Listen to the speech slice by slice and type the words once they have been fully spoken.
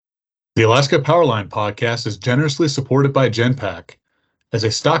The Alaska Powerline podcast is generously supported by Genpack. As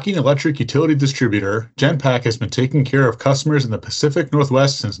a stocking electric utility distributor, Genpack has been taking care of customers in the Pacific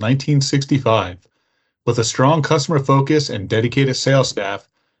Northwest since 1965. With a strong customer focus and dedicated sales staff,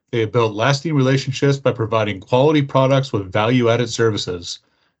 they have built lasting relationships by providing quality products with value-added services.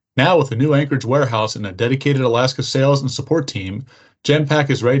 Now, with a new Anchorage warehouse and a dedicated Alaska sales and support team, Genpack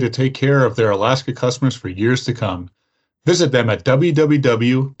is ready to take care of their Alaska customers for years to come. Visit them at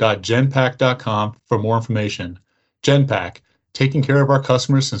www.genpack.com for more information. Genpack, taking care of our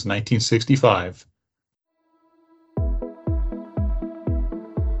customers since 1965.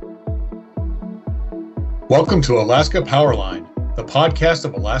 Welcome to Alaska Powerline, the podcast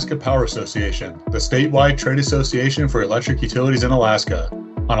of Alaska Power Association, the statewide trade association for electric utilities in Alaska.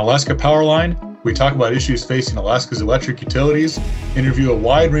 On Alaska Powerline, we talk about issues facing Alaska's electric utilities, interview a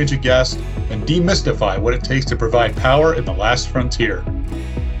wide range of guests, and demystify what it takes to provide power in the last frontier.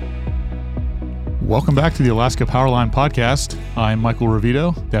 Welcome back to the Alaska Powerline podcast. I'm Michael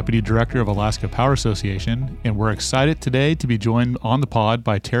Ravito, Deputy Director of Alaska Power Association, and we're excited today to be joined on the pod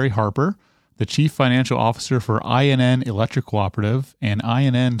by Terri Harper, the Chief Financial Officer for INN Electric Cooperative, and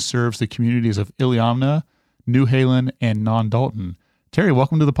INN serves the communities of Iliamna, New Halen, and Non-Dalton. Terri,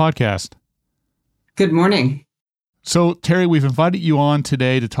 welcome to the podcast. Good morning. So, Terri, we've invited you on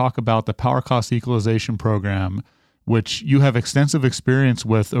today to talk about the Power Cost Equalization Program, which you have extensive experience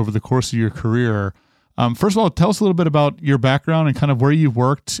with over the course of your career. First of all, tell us a little bit about your background and kind of where you've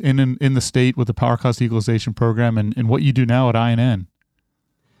worked in the state with the Power Cost Equalization Program and what you do now at INN.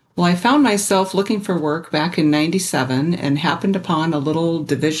 Well, I found myself looking for work back in 97 and happened upon a little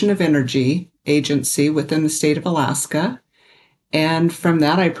Division of Energy agency within the state of Alaska. And from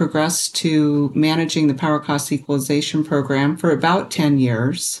that, I progressed to managing the Power Cost Equalization Program for about 10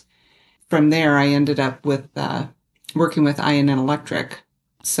 years. From there, I ended up with working with INN Electric.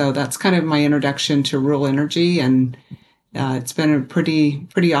 So that's kind of my introduction to rural energy, and it's been a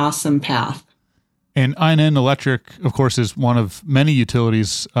pretty awesome path. And INN Electric, of course, is one of many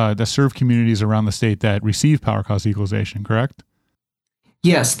utilities that serve communities around the state that receive Power Cost Equalization, correct?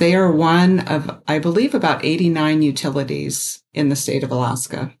 Yes, they are one of, I believe, about 89 utilities in the state of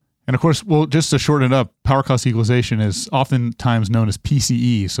Alaska. And of course, well, just to shorten it up, Power Cost Equalization is oftentimes known as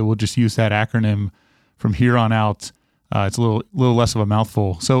PCE, so we'll just use that acronym from here on out. It's a little less of a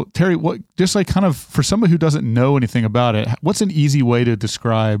mouthful. So, Terri, just like kind of for somebody who doesn't know anything about it, what's an easy way to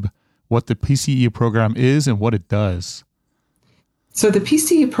describe what the PCE program is and what it does? So the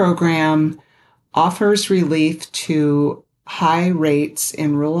PCE program offers relief to high rates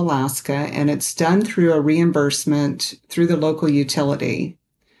in rural Alaska, and it's done through a reimbursement through the local utility.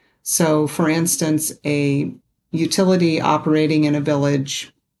 So, for instance, a utility operating in a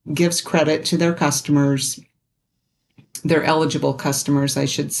village gives credit to their customers, their eligible customers, I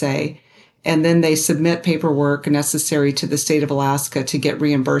should say, and then they submit paperwork necessary to the state of Alaska to get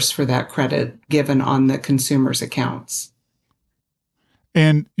reimbursed for that credit given on the consumer's accounts.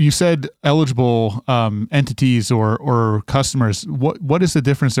 And you said eligible entities or customers. What is the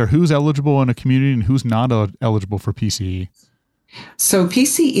difference there? Who's eligible in a community and who's not eligible for PCE? So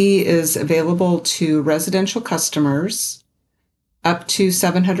PCE is available to residential customers up to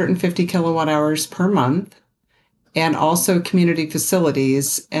 750 kilowatt hours per month, and also community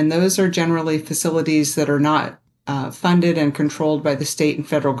facilities. And those are generally facilities that are not funded and controlled by the state and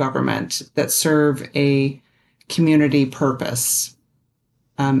federal government that serve a community purpose.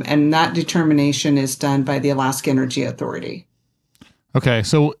 And that determination is done by the Alaska Energy Authority. Okay,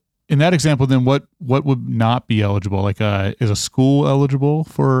 so in that example, then what would not be eligible? Like, is a school eligible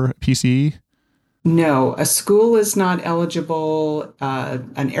for PCE? No, a school is not eligible.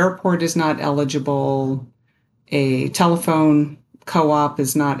 An airport is not eligible. A telephone co-op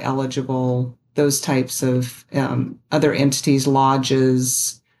is not eligible. Those types of other entities,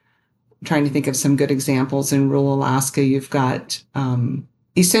 lodges. I'm trying to think of some good examples in rural Alaska. You've got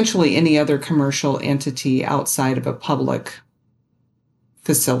essentially any other commercial entity outside of a public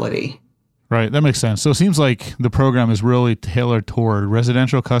facility. Right, that makes sense. So it seems like the program is really tailored toward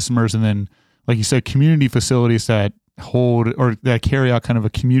residential customers and then, like you said, community facilities that hold or that carry out kind of a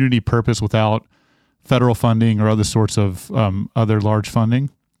community purpose without federal funding or other sorts of other large funding.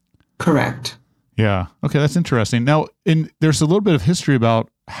 Correct. Yeah. Okay, that's interesting. Now, there's a little bit of history about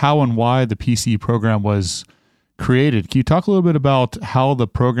how and why the PCE program was created. Can you talk a little bit about how the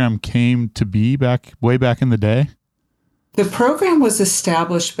program came to be way back in the day? The program was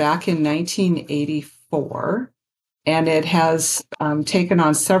established back in 1984, and it has taken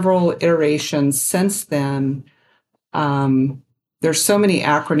on several iterations since then. There's so many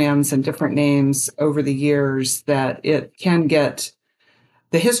acronyms and different names over the years that it can get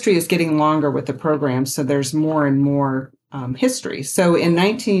the history is getting longer with the program, so there's more and more history. So in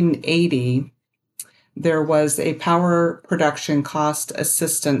 1980, there was a power production cost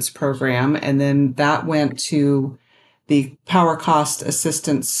assistance program, and then that went to the Power Cost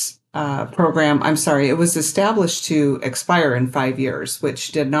Assistance Program. I'm sorry, it was established to expire in 5 years,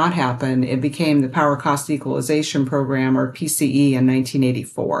 which did not happen. It became the Power Cost Equalization Program, or PCE, in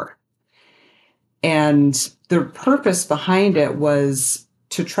 1984. And the purpose behind it was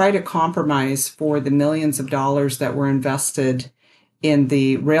to try to compromise for the millions of dollars that were invested in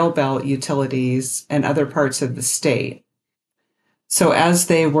the rail belt utilities and other parts of the state. So as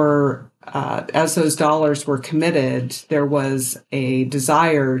those dollars were committed, there was a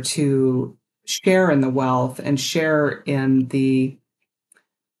desire to share in the wealth and share in the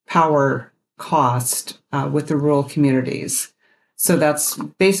power cost with the rural communities. So that's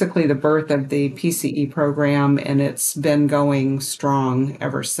basically the birth of the PCE program, and it's been going strong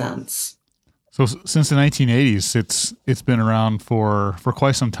ever since. So since the 1980s, it's been around for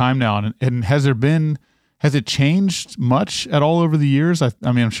quite some time now. And has it changed much at all over the years? I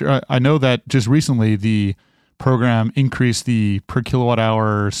mean, I'm sure I know that just recently the program increased the per kilowatt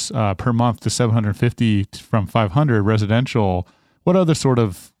hours per month to 750 from 500 residential. What other sort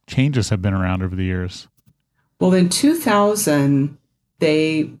of changes have been around over the years? Well, in 2000,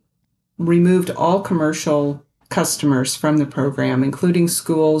 they removed all commercial customers from the program, including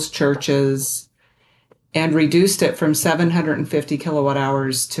schools, churches, and reduced it from 750 kilowatt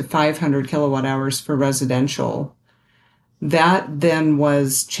hours to 500 kilowatt hours for residential. That then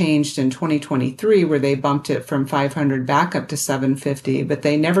was changed in 2023, where they bumped it from 500 back up to 750, but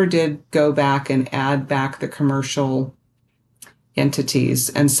they never did go back and add back the commercial entities.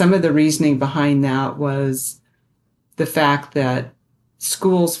 And some of the reasoning behind that was the fact that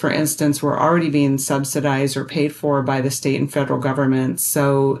schools, for instance, were already being subsidized or paid for by the state and federal government.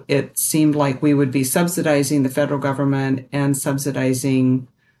 So it seemed like we would be subsidizing the federal government and subsidizing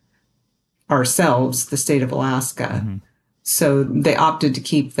ourselves, the state of Alaska. Mm-hmm. So they opted to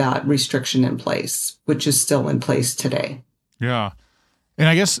keep that restriction in place, which is still in place today. Yeah. And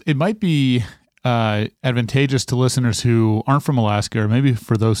I guess it might be advantageous to listeners who aren't from Alaska, or maybe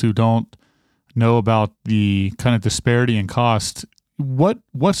for those who don't know about the kind of disparity in cost. What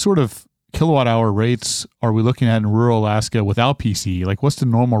sort of kilowatt hour rates are we looking at in rural Alaska without PCE? Like, what's the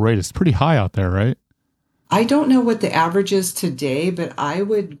normal rate? It's pretty high out there, right? I don't know what the average is today, but I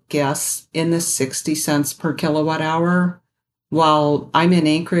would guess in the 60 cents per kilowatt hour, while I'm in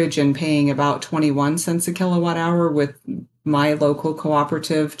Anchorage and paying about 21 cents a kilowatt hour with my local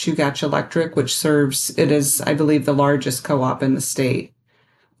cooperative, Chugach Electric, which it is, I believe, the largest co-op in the state.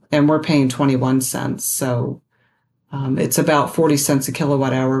 And we're paying 21 cents. So it's about 40 cents a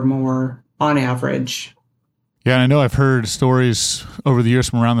kilowatt hour more on average. Yeah, and I know I've heard stories over the years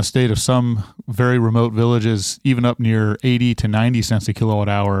from around the state of some very remote villages, even up near 80 to 90 cents a kilowatt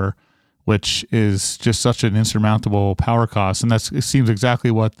hour, which is just such an insurmountable power cost. And it seems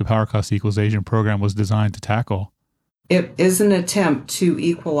exactly what the Power Cost Equalization Program was designed to tackle. It is an attempt to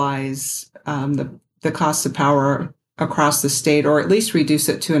equalize the cost of power across the state, or at least reduce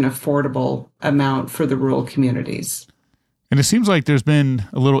it to an affordable amount for the rural communities. And it seems like there's been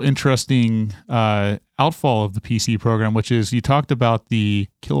a little interesting outfall of the PC program, which is you talked about the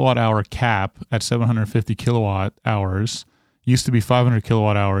kilowatt hour cap at 750 kilowatt hours. Used to be 500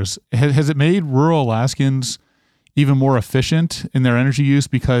 kilowatt hours. Has it made rural Alaskans even more efficient in their energy use?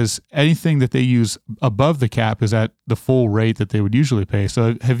 Because anything that they use above the cap is at the full rate that they would usually pay.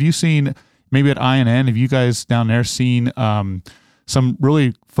 So have you seen, maybe at INN, have you guys down there seen some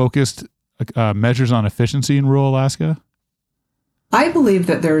really focused measures on efficiency in rural Alaska? I believe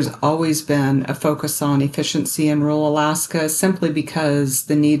that there's always been a focus on efficiency in rural Alaska, simply because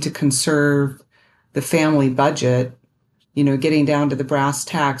the need to conserve the family budget, getting down to the brass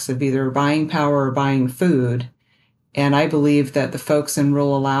tacks of either buying power or buying food. And I believe that the folks in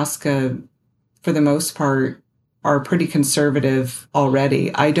rural Alaska, for the most part, are pretty conservative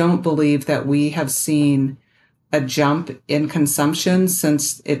already. I don't believe that we have seen a jump in consumption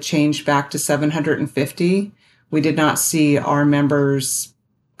since it changed back to 750. We did not see our members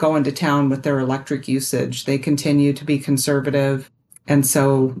go into town with their electric usage. They continue to be conservative. And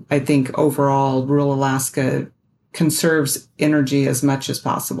so I think overall, rural Alaska conserves energy as much as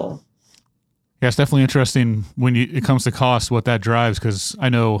possible. Yeah, it's definitely interesting when it comes to cost, what that drives, because I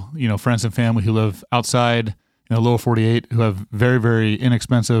know, friends and family who live outside in the lower 48 who have very, very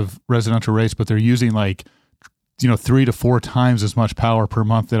inexpensive residential rates, but they're using 3 to 4 times as much power per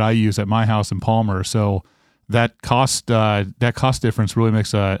month that I use at my house in Palmer. So that cost difference really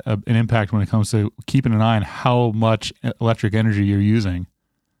makes an impact when it comes to keeping an eye on how much electric energy you're using.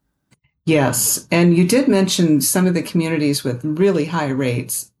 Yes. And you did mention some of the communities with really high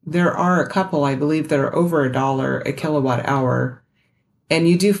rates. There are a couple, I believe, that are over $1 a kilowatt hour. And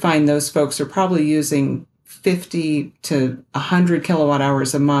you do find those folks are probably using 50 to 100 kilowatt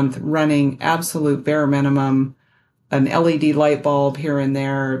hours a month, running absolute bare minimum, an LED light bulb here and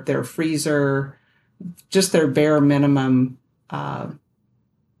there, their freezer, just their bare minimum.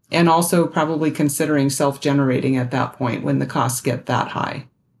 And also probably considering self-generating at that point when the costs get that high.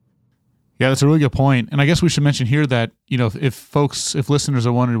 Yeah, that's a really good point. And I guess we should mention here that, if listeners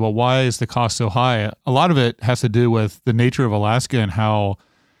are wondering, well, why is the cost so high? A lot of it has to do with the nature of Alaska and how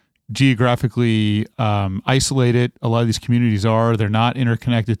geographically isolated a lot of these communities are. They're not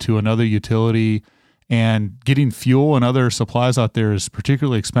interconnected to another utility, and getting fuel and other supplies out there is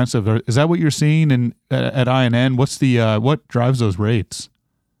particularly expensive. Is that what you're seeing at INN? What drives those rates?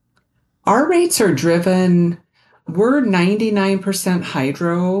 Our rates are driven, we're 99%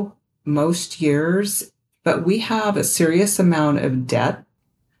 hydro most years, but we have a serious amount of debt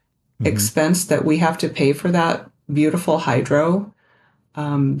expense that we have to pay for that beautiful hydro.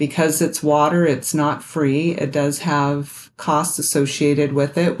 Because it's water, it's not free. It does have costs associated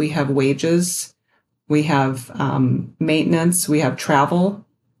with it. We have wages, we have maintenance, we have travel.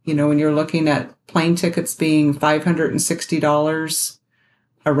 When you're looking at plane tickets being $560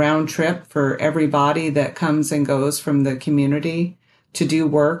 a round trip for everybody that comes and goes from the community to do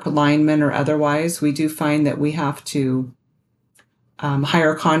work, linemen or otherwise, we do find that we have to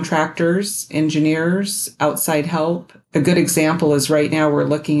hire contractors, engineers, outside help. A good example is right now we're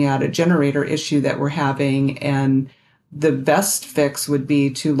looking at a generator issue that we're having, and the best fix would be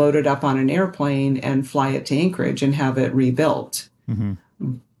to load it up on an airplane and fly it to Anchorage and have it rebuilt.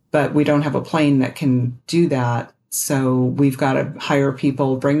 But we don't have a plane that can do that. So we've got to hire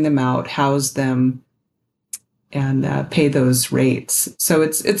people, bring them out, house them, and pay those rates. So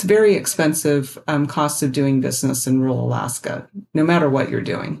it's very expensive cost of doing business in rural Alaska, no matter what you're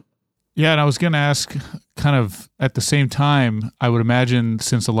doing. Yeah, and I was going to ask, kind of at the same time, I would imagine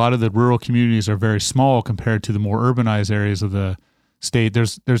since a lot of the rural communities are very small compared to the more urbanized areas of the state,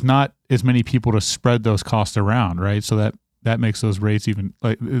 there's not as many people to spread those costs around, right? So that makes those rates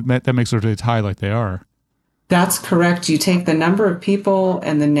that makes those rates high like they are. That's correct. You take the number of people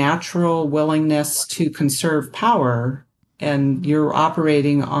and the natural willingness to conserve power, and you're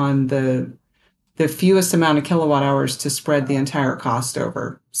operating on the fewest amount of kilowatt hours to spread the entire cost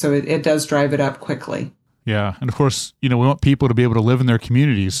over. So it does drive it up quickly. Yeah. And of course, we want people to be able to live in their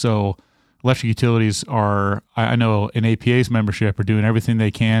communities. So electric utilities are, I know in APA's membership, are doing everything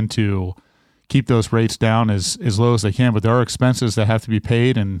they can to keep those rates down as low as they can. But there are expenses that have to be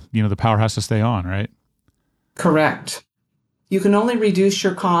paid, and, the power has to stay on, right? Correct. You can only reduce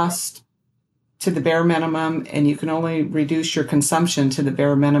your cost to the bare minimum, and you can only reduce your consumption to the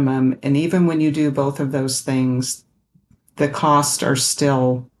bare minimum. And even when you do both of those things, the costs are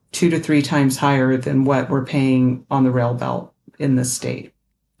still 2 to 3 times higher than what we're paying on the rail belt in the state,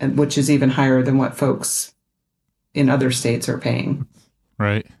 and which is even higher than what folks in other states are paying.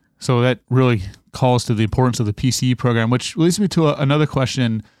 Right. So that really calls to the importance of the PCE program, which leads me to another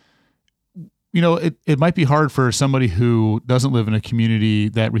question. It might be hard for somebody who doesn't live in a community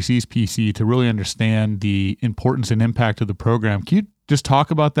that receives PCE to really understand the importance and impact of the program. Can you just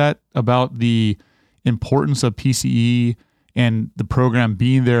talk about that, about the importance of PCE and the program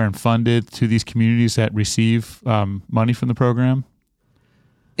being there and funded to these communities that receive money from the program?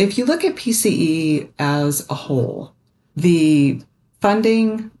 If you look at PCE as a whole, the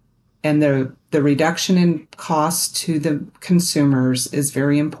funding and the reduction in cost to the consumers is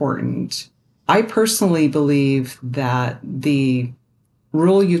very important. I personally believe that the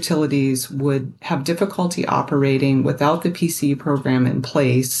rural utilities would have difficulty operating without the PCE program in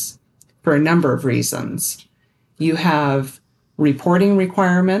place for a number of reasons. You have reporting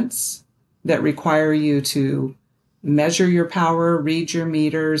requirements that require you to measure your power, read your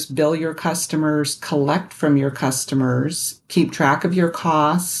meters, bill your customers, collect from your customers, keep track of your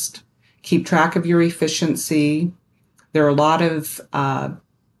cost, keep track of your efficiency. There are a lot of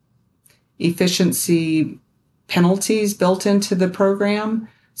efficiency penalties built into the program.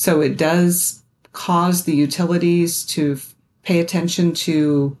 So it does cause the utilities to pay attention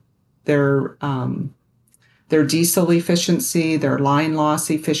to their diesel efficiency, their line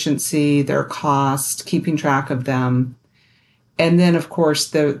loss efficiency, their cost, keeping track of them. And then, of course,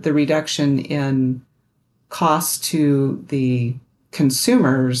 the reduction in cost to the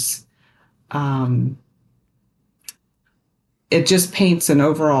consumers, it just paints an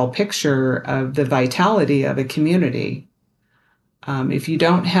overall picture of the vitality of a community. If you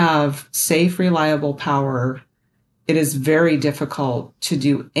don't have safe, reliable power, it is very difficult to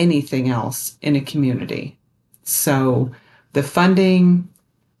do anything else in a community. So the funding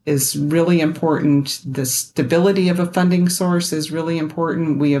is really important. The stability of a funding source is really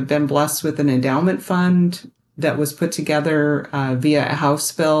important. We have been blessed with an endowment fund that was put together via a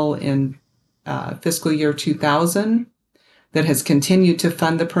House bill in fiscal year 2000 that has continued to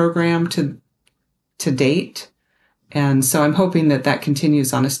fund the program to date. And so I'm hoping that that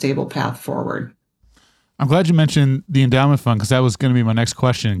continues on a stable path forward. I'm glad you mentioned the endowment fund, because that was going to be my next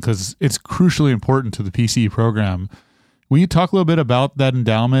question, because it's crucially important to the PCE program. Will you talk a little bit about that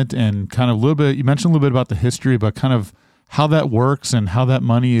endowment and kind of a little bit, you mentioned a little bit about the history, but kind of how that works and how that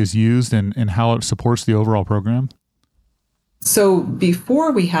money is used and how it supports the overall program? So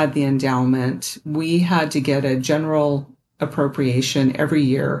before we had the endowment, we had to get a general appropriation every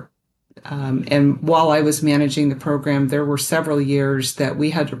year. And while I was managing the program, there were several years that we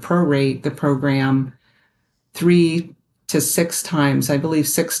had to prorate the program 3 to 6 times. I believe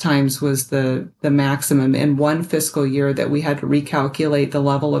 6 times was the maximum in one fiscal year that we had to recalculate the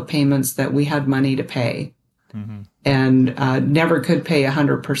level of payments that we had money to pay. Mm-hmm. And never could pay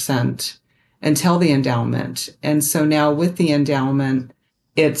 100% until the endowment. And so now with the endowment,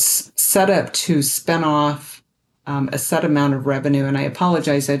 it's set up to spin off a set amount of revenue. And I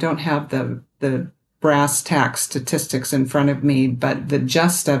apologize, I don't have the brass tax statistics in front of me, but the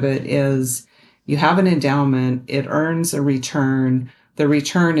gist of it is you have an endowment, it earns a return. The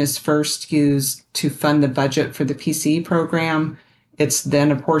return is first used to fund the budget for the PCE program. It's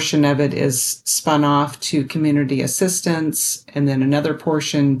then a portion of it is spun off to community assistance, and then another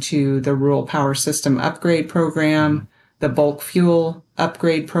portion to the Rural Power System Upgrade Program, the Bulk Fuel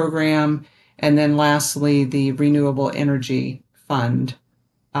Upgrade Program, and then lastly, the Renewable Energy Fund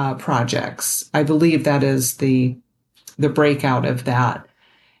projects. I believe that is the breakout of that.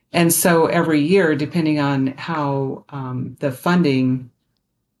 And so every year, depending on how the funding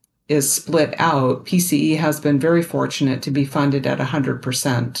is split out, PCE has been very fortunate to be funded at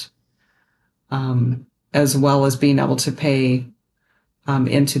 100%, as well as being able to pay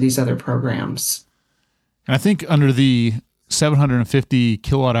into these other programs. And I think under the 750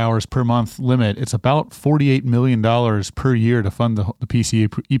 kilowatt hours per month limit, it's about $48 million per year to fund the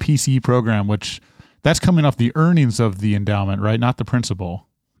PCE program, which that's coming off the earnings of the endowment, right? Not the principal.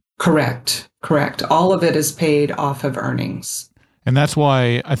 Correct. All of it is paid off of earnings. And that's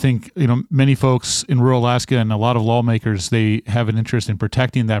why I think, many folks in rural Alaska and a lot of lawmakers, they have an interest in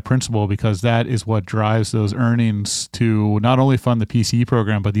protecting that principle, because that is what drives those earnings to not only fund the PCE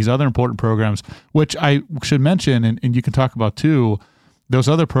program, but these other important programs, which I should mention, and you can talk about too, those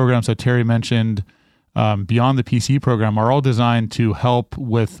other programs that Terri mentioned beyond the PCE program are all designed to help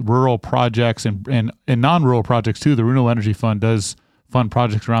with rural projects and non-rural projects too. The Renewable Energy Fund does fund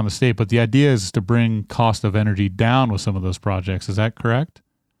projects around the state, but the idea is to bring cost of energy down with some of those projects. Is that correct?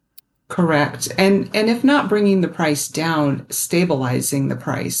 Correct. And if not bringing the price down, stabilizing the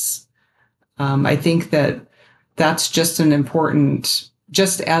price. I think that that's just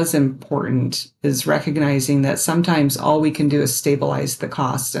as important is recognizing that sometimes all we can do is stabilize the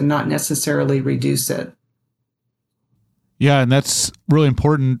cost and not necessarily reduce it. Yeah, and that's really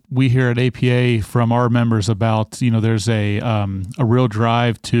important. We hear at APA from our members about, there's a real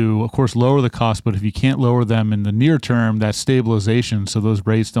drive to, of course, lower the cost, but if you can't lower them in the near term, that's stabilization, so those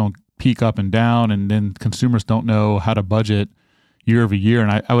rates don't peak up and down, and then consumers don't know how to budget year over year.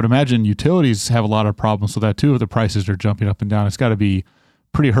 And I would imagine utilities have a lot of problems with that too. If the prices are jumping up and down, it's got to be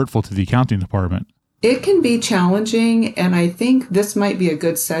pretty hurtful to the accounting department. It can be challenging, and I think this might be a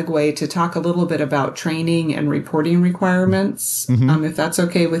good segue to talk a little bit about training and reporting requirements. Mm-hmm. If that's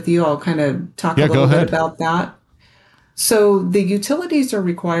okay with you, I'll kind of talk a little bit about that. So the utilities are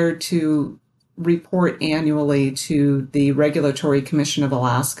required to report annually to the Regulatory Commission of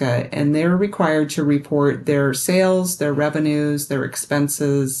Alaska, and they're required to report their sales, their revenues, their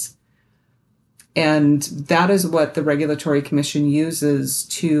expenses, and that is what the Regulatory Commission uses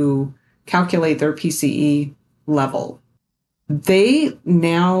to calculate their PCE level. They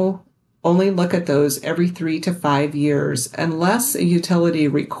now only look at those every 3 to 5 years unless a utility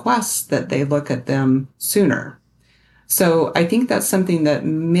requests that they look at them sooner. So I think that's something that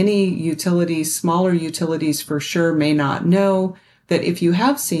many utilities, smaller utilities for sure, may not know, that if you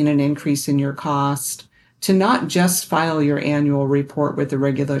have seen an increase in your cost, to not just file your annual report with the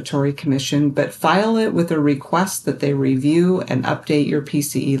Regulatory Commission, but file it with a request that they review and update your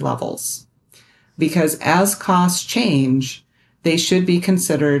PCE levels. Because as costs change, they should be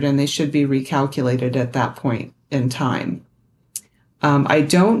considered and they should be recalculated at that point in time. I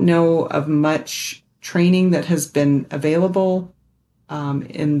don't know of much training that has been available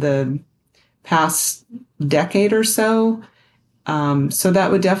in the past decade or so. So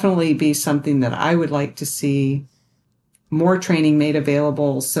that would definitely be something that I would like to see more training made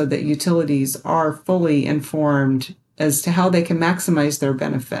available so that utilities are fully informed as to how they can maximize their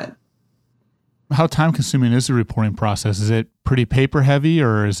benefit. How time consuming is the reporting process? Is it pretty paper heavy,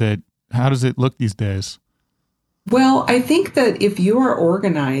 or how does it look these days? Well, I think that if you are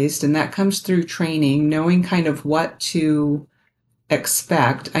organized, and that comes through training, knowing kind of what to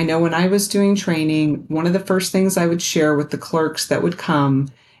expect. I know when I was doing training, one of the first things I would share with the clerks that would come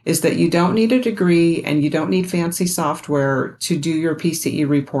is that you don't need a degree and you don't need fancy software to do your PCE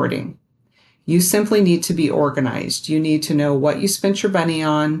reporting. You simply need to be organized. You need to know what you spent your money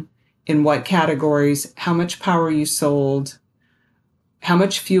on, in what categories, how much power you sold, how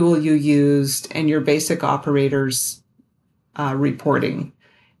much fuel you used, and your basic operators reporting.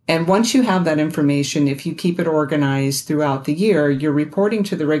 And once you have that information, if you keep it organized throughout the year, your reporting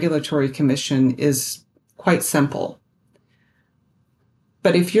to the Regulatory Commission is quite simple.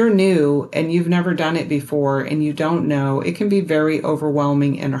 But if you're new and you've never done it before and you don't know, it can be very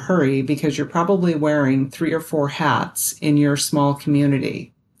overwhelming in a hurry because you're probably wearing 3 or 4 hats in your small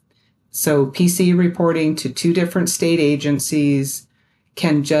community. So PCE reporting to 2 different state agencies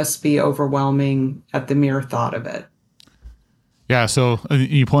can just be overwhelming at the mere thought of it. Yeah, so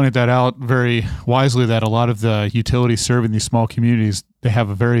you pointed that out very wisely, that a lot of the utilities serving these small communities, they have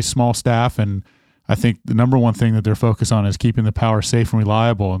a very small staff, and I think the number one thing that they're focused on is keeping the power safe and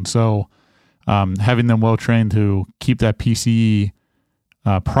reliable. And so having them well-trained to keep that PCE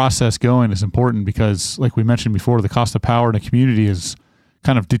process going is important because, like we mentioned before, the cost of power in a community is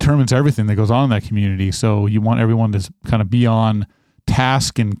kind of determines everything that goes on in that community. So you want everyone to kind of be on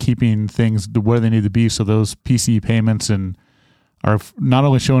task and keeping things where they need to be so those PCE payments are not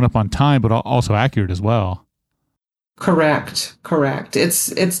only showing up on time, but also accurate as well. Correct.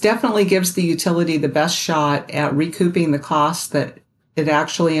 It's definitely gives the utility the best shot at recouping the costs that it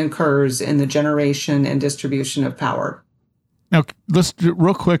actually incurs in the generation and distribution of power. Now, let's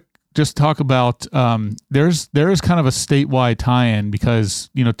real quick just talk about there is kind of a statewide tie-in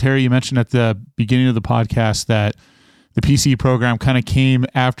because, Terri, you mentioned at the beginning of the podcast that the PCE program kind of came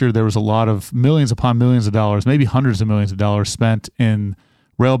after there was a lot of millions upon millions of dollars, maybe hundreds of millions of dollars spent in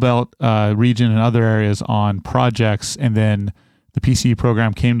Rail Belt region and other areas on projects. And then the PCE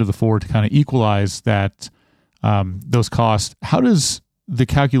program came to the fore to kind of equalize that those costs. How does the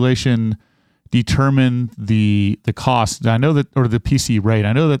calculation determine the cost? I know that, or the PCE rate.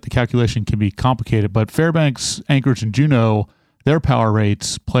 I know that the calculation can be complicated, but Fairbanks, Anchorage, and Juneau, their power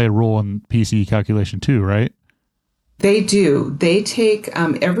rates play a role in PCE calculation too, right? They do. They take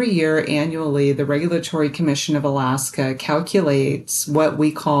every year annually, the Regulatory Commission of Alaska calculates what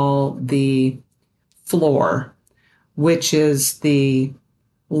we call the floor, which is the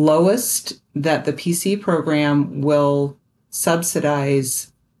lowest that the PCE program will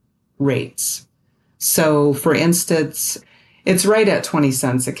subsidize rates. So, for instance, it's right at 20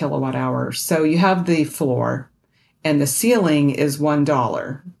 cents a kilowatt hour. So you have the floor, and the ceiling is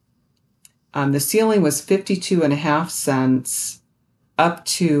 $1. The ceiling was 52.5 cents up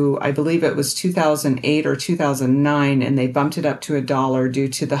to, I believe it was 2008 or 2009, and they bumped it up to $1 due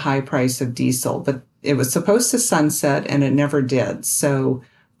to the high price of diesel. But it was supposed to sunset, and it never did. So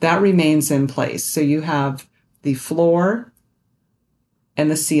that remains in place. So you have the floor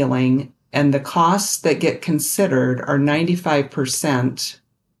and the ceiling, and the costs that get considered are 95%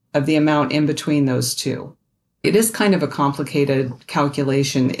 of the amount in between those two. It is kind of a complicated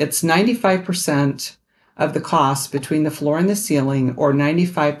calculation. It's 95% of the cost between the floor and the ceiling, or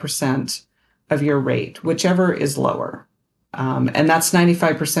 95% of your rate, whichever is lower. And that's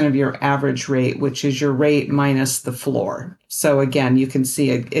 95% of your average rate, which is your rate minus the floor. So again, you can see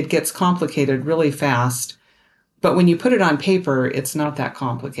it gets complicated really fast. But when you put it on paper, it's not that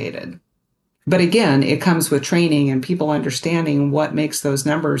complicated. But again, it comes with training and people understanding what makes those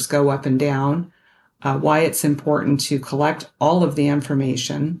numbers go up and down. Why it's important to collect all of the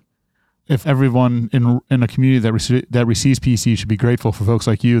information. If everyone in a community that receives PCE should be grateful for folks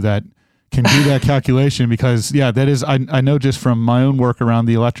like you that can do that calculation, because that is, I know just from my own work around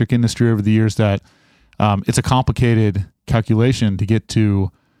the electric industry over the years that it's a complicated calculation to get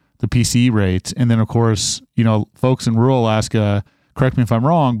to the PCE rates. And then of course, folks in rural Alaska, correct me if I'm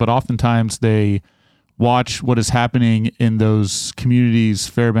wrong, but oftentimes they watch what is happening in those communities,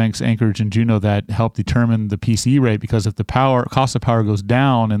 Fairbanks, Anchorage, and Juneau, that help determine the PCE rate, because if the cost of power goes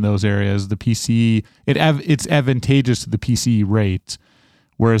down in those areas, the PCE, it's advantageous to the PCE rate.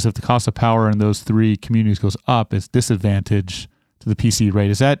 Whereas if the cost of power in those 3 communities goes up, it's disadvantage to the PCE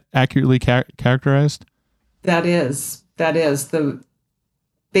rate. Is that accurately characterized? That is.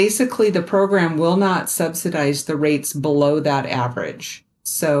 basically the program will not subsidize the rates below that average.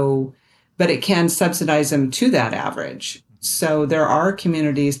 So, but it can subsidize them to that average. So there are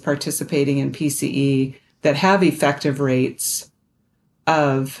communities participating in PCE that have effective rates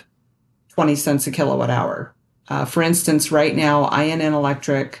of 20 cents a kilowatt hour. For instance, right now, INN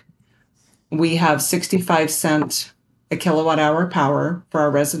Electric, we have 65 cent a kilowatt hour power for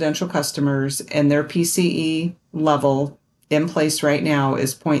our residential customers, and their PCE level in place right now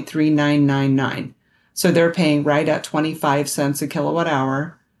is 0.3999. So they're paying right at 25 cents a kilowatt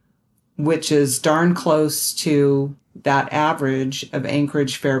hour, which is darn close to that average of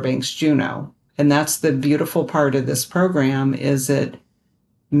Anchorage, Fairbanks, Juneau. And that's the beautiful part of this program, is it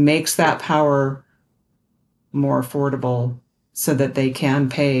makes that power more affordable so that they can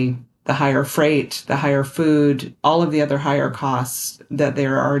pay the higher freight, the higher food, all of the other higher costs that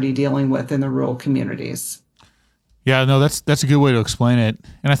they're already dealing with in the rural communities. Yeah, no, that's a good way to explain it.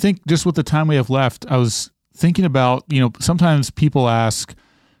 And I think just with the time we have left, I was thinking about, sometimes people ask,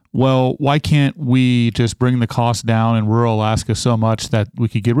 well, why can't we just bring the cost down in rural Alaska so much that we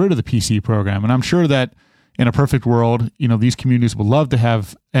could get rid of the PC program? And I'm sure that in a perfect world, these communities would love to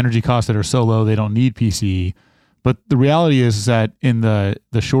have energy costs that are so low they don't need PCE. But the reality is that in the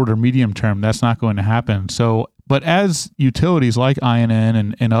shorter medium term, that's not going to happen. So, but as utilities like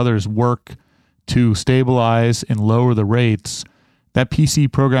INN and others work to stabilize and lower the rates, that PC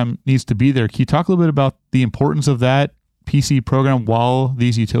program needs to be there. Can you talk a little bit about the importance of that PC program while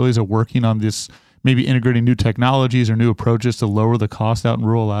these utilities are working on this, maybe integrating new technologies or new approaches to lower the cost out in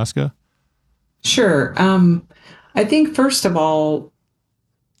rural Alaska? Sure. I think, first of all,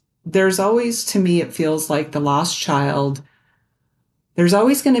 there's always, to me, it feels like the lost child. There's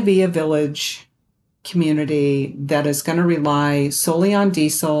always going to be a village community that is going to rely solely on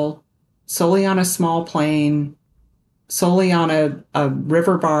diesel, solely on a small plane, solely on a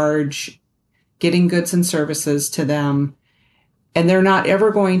river barge, getting goods and services to them. And they're not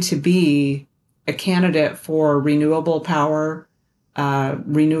ever going to be a candidate for renewable power,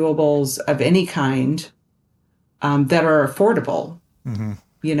 renewables of any kind that are affordable. Mm-hmm.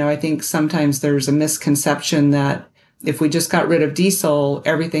 I think sometimes there's a misconception that if we just got rid of diesel,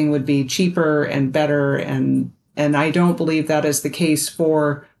 everything would be cheaper and better. And I don't believe that is the case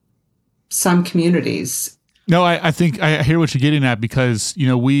for some communities. No, I think I hear what you're getting at, because,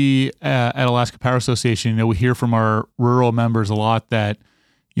 we at Alaska Power Association, we hear from our rural members a lot that,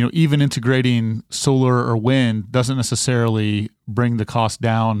 even integrating solar or wind doesn't necessarily bring the cost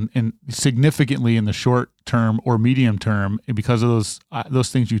down significantly in the short term or medium term, because of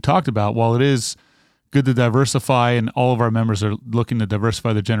those things you talked about. While it is good to diversify, and all of our members are looking to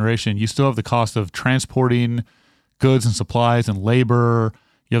diversify their generation, you still have the cost of transporting goods and supplies and labor.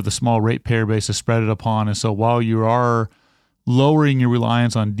 You have the small ratepayer base to spread it upon. And so while you are lowering your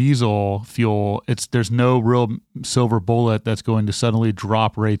reliance on diesel fuel, there's no real silver bullet that's going to suddenly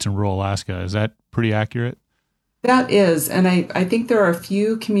drop rates in rural Alaska. Is that pretty accurate? That is. And I think there are a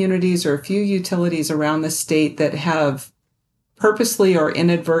few communities or a few utilities around the state that have purposely or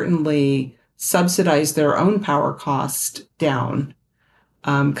inadvertently subsidized their own power cost down,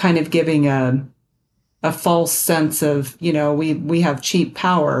 kind of giving a false sense of, we have cheap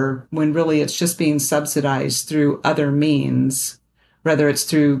power, when really it's just being subsidized through other means, whether it's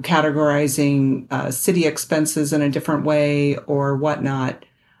through categorizing city expenses in a different way or whatnot.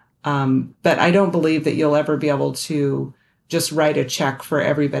 But I don't believe that you'll ever be able to just write a check for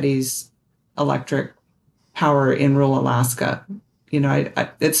everybody's electric power in rural Alaska.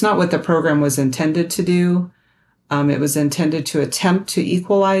 It's not what the program was intended to do. It was intended to attempt to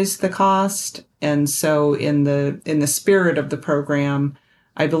equalize the cost. And so in the spirit of the program,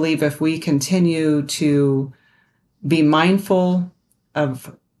 I believe if we continue to be mindful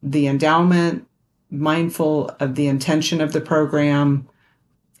of the endowment, mindful of the intention of the program,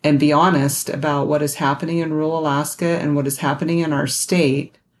 and be honest about what is happening in rural Alaska and what is happening in our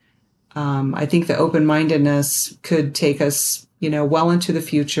state, I think the open-mindedness could take us, well into the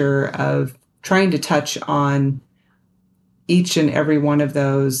future of trying to touch on each and every one of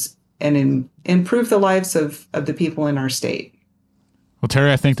those and improve the lives of the people in our state. Well,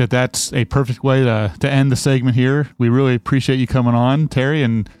 Terri, I think that's a perfect way to end the segment here. We really appreciate you coming on, Terri,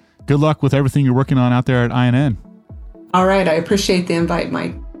 and good luck with everything you're working on out there at INN. All right. I appreciate the invite,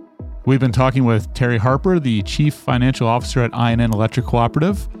 Mike. We've been talking with Terri Harper, the Chief Financial Officer at INN Electric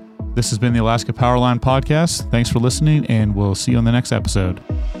Cooperative. This has been the Alaska Powerline Podcast. Thanks for listening, and we'll see you on the next episode.